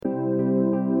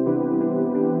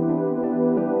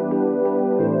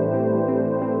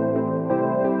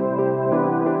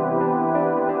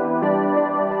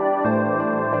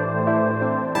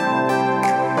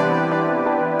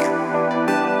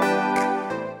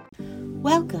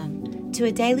Welcome to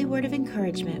a daily word of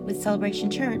encouragement with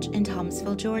Celebration Church in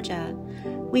Thomasville, Georgia.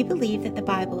 We believe that the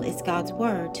Bible is God's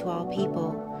word to all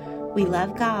people. We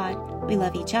love God, we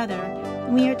love each other,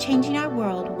 and we are changing our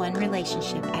world one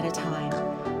relationship at a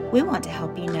time. We want to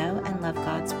help you know and love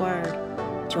God's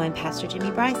word. Join Pastor Jimmy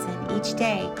Bryson each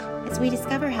day as we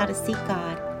discover how to seek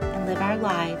God and live our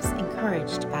lives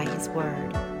encouraged by His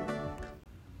word.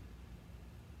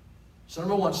 So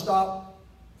number one, stop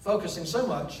focusing so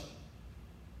much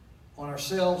on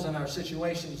ourselves and our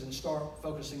situations and start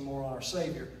focusing more on our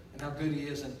Savior and how good He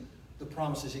is and the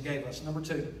promises He gave us. Number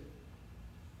two,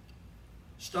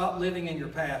 stop living in your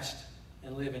past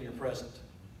and live in your present.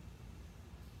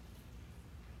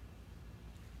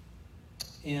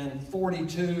 In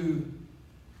 42:1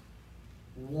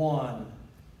 or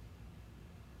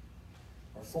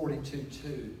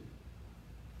 42:2,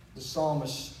 the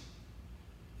psalmist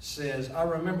says, I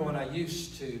remember when I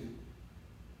used to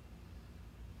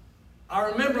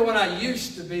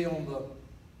be on the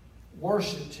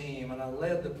worship team and I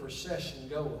led the procession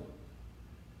going.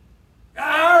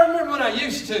 I remember when I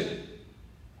used to.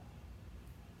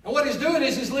 And what he's doing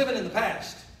is he's living in the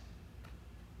past.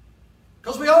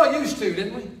 Because we all used to,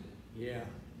 didn't we? Yeah.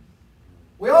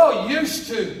 We all used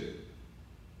to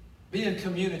be in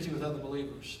community with other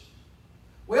believers.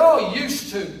 We all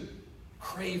used to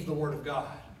crave the Word of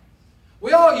God.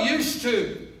 We all used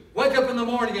to wake up in the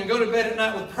morning and go to bed at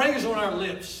night with praise on our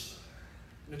lips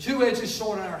and a two-edged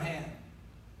sword in our hand.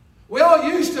 We all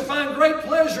used to find great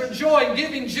pleasure and joy in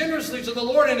giving generously to the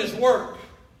Lord and His work.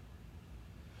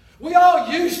 We all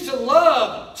used to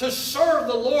love to serve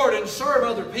the Lord and serve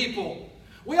other people.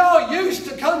 We all used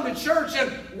to come to church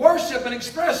and worship and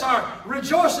express our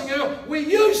rejoicing. We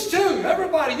used to.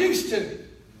 Everybody used to.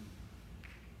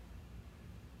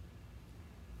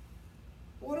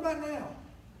 What about now?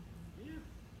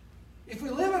 If we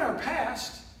live in our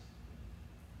past,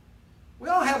 we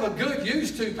all have a good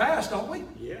used to past, don't we?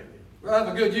 Yeah. We all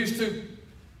have a good used to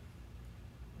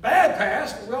bad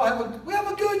past, but we have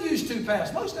a good used to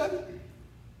past, most of it.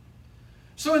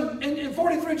 So in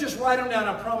 43, just write them down.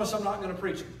 I promise I'm not going to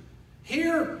preach them.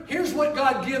 Here's what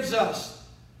God gives us.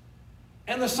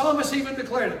 And the psalmist even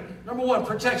declared it. Number one,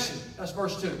 protection. That's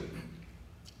verse 2.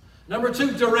 Number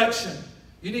 2, direction.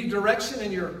 You need direction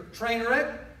in your train wreck?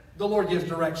 The Lord gives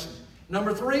direction.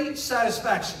 Number 3,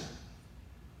 satisfaction.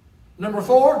 Number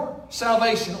 4,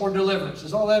 salvation or deliverance.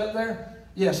 Is all that up there?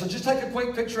 Yeah, so just take a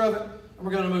quick picture of it and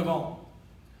we're going to move on.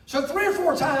 So 3 or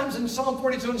 4 times in Psalm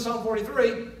 42 and Psalm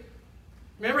 43,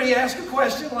 remember he asked a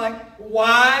question like,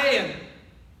 why? And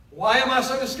why am I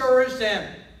so discouraged? And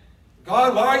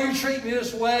God, why are you treating me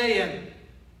this way?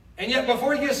 And yet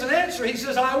before he gets an answer, he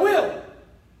says, I will.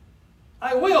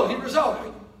 I will. He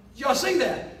resolved. Y'all see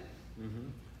that?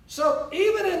 So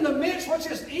even in the midst, watch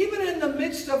this, even in the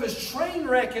midst of his train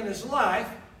wreck in his life,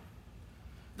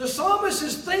 the psalmist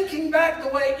is thinking back the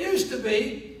way it used to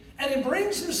be, and he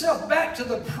brings himself back to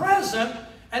the present,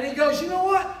 and he goes, you know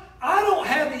what? I don't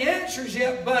have the answers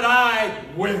yet, but I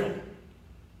will.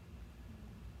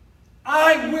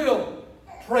 I will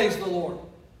praise the Lord.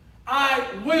 I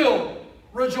will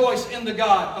rejoice in the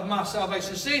God of my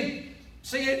salvation. See,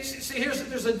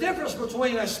 there's a difference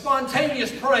between a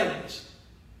spontaneous praise.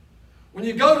 When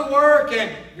you go to work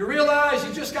and you realize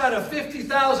you just got a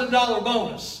 $50,000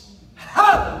 bonus.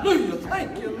 Hallelujah.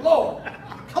 Thank you, Lord.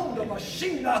 Come to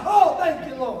machine. Oh, thank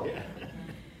you, Lord.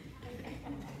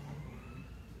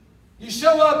 You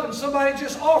show up and somebody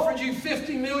just offered you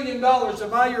 $50 million to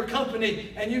buy your company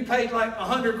and you paid like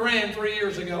 $100,000 3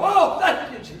 years ago. Oh,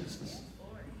 thank you, Jesus.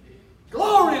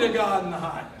 Glory to God in the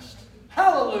highest.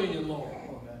 Hallelujah, Lord.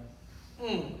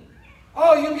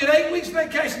 Oh, you can get 8 weeks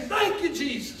vacation. Thank you,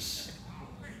 Jesus.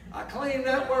 I claim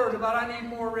that word about I need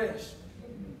more rest.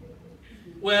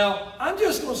 Well, I'm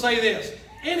just going to say this.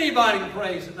 Anybody can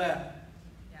praise at that.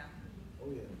 Yeah. Oh,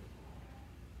 yeah.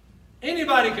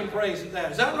 Anybody can praise at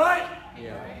that. Is that right?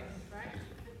 Yeah.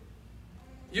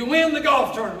 You win the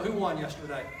golf tournament. Who won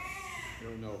yesterday? I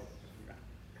don't know.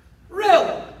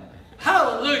 Really?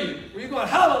 Hallelujah. Were you going,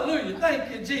 hallelujah, thank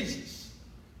you, Jesus.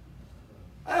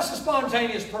 That's a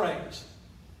spontaneous praise.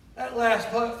 That last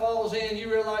putt falls in,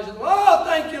 you realize, oh,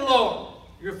 thank you, Lord.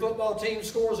 Your football team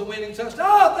scores a winning touchdown.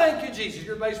 Oh, thank you, Jesus.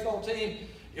 Your baseball team,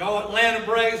 y'all Atlanta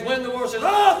Braves win the World Series.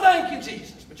 Oh, thank you,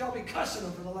 Jesus. But y'all be cussing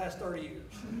them for the last 30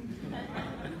 years.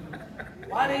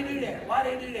 Why did he do that? Why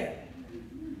did he do that?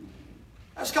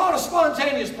 That's called a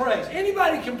spontaneous praise.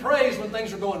 Anybody can praise when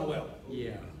things are going well.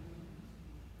 Yeah.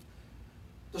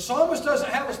 The psalmist doesn't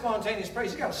have a spontaneous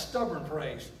praise. He's got a stubborn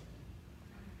praise.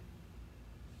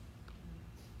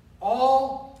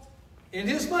 All in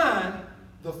his mind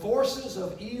The forces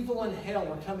of evil and hell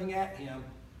are coming at him,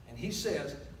 and he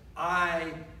says,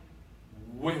 I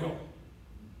will.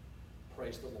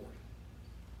 Praise the Lord.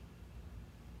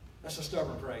 That's a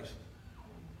stubborn praise.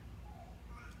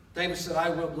 David said, I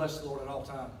will bless the Lord at all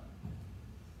times.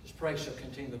 His praise shall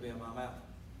continue to be in my mouth.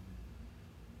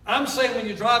 I'm saying when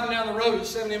you're driving down the road at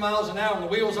 70 miles an hour and the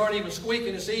wheels aren't even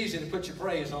squeaking, it's easy to put your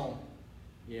praise on.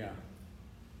 Yeah.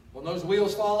 When those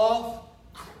wheels fall off,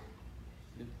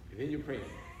 Then you pray.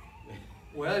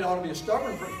 well, it ought to be a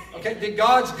stubborn praise. Okay, did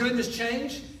God's goodness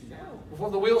change No. before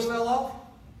the wheels fell off?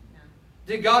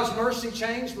 Did God's mercy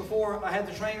change before I had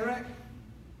the train wreck?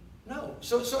 No.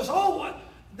 So it's all what?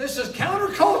 This is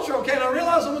counterculture, okay? And I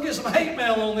realize I'm going to get some hate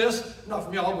mail on this. Not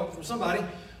from y'all, but from somebody.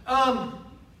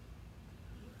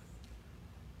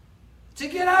 To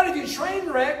get out of your train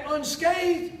wreck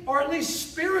unscathed, or at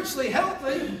least spiritually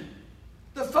healthy,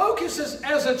 the focus is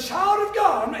as a child of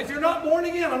God. If you're not born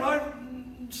again, I'm not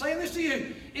saying this to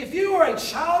you. If you are a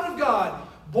child of God,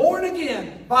 born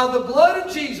again by the blood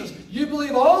of Jesus, you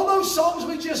believe all those songs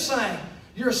we just sang,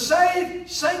 you're saved,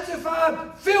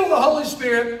 sanctified, filled with the Holy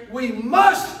Spirit. We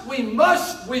must live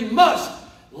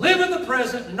in the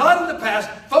present, not in the past,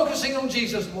 focusing on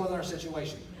Jesus more than our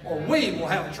situation. Or we will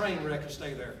have a train wreck and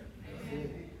stay there.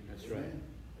 That's right.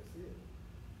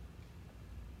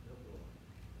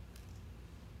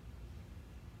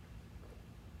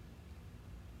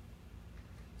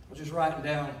 I was just writing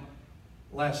down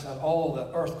last night all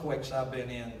the earthquakes I've been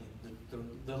in,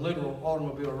 the literal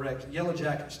automobile wrecks, yellow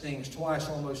jacket stings, twice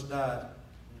almost died,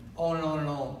 on and on and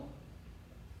on.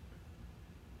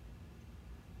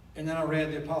 And then I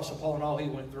read the Apostle Paul and all he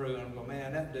went through, and I'm going,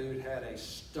 man, that dude had a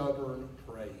stubborn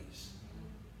praise.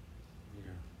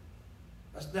 Yeah.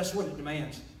 That's what it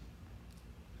demands.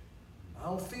 I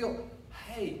don't feel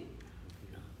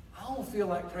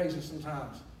like praising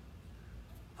sometimes.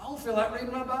 I don't feel like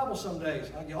reading my Bible some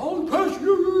days. I get, oh, Pastor,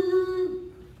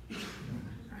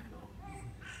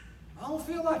 I don't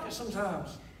feel like it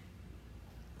sometimes.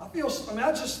 I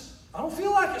don't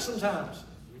feel like it sometimes.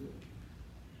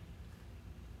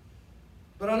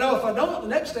 But I know if I don't, the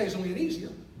next day is going to get easier.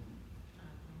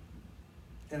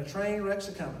 And a train wreck's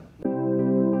a coming.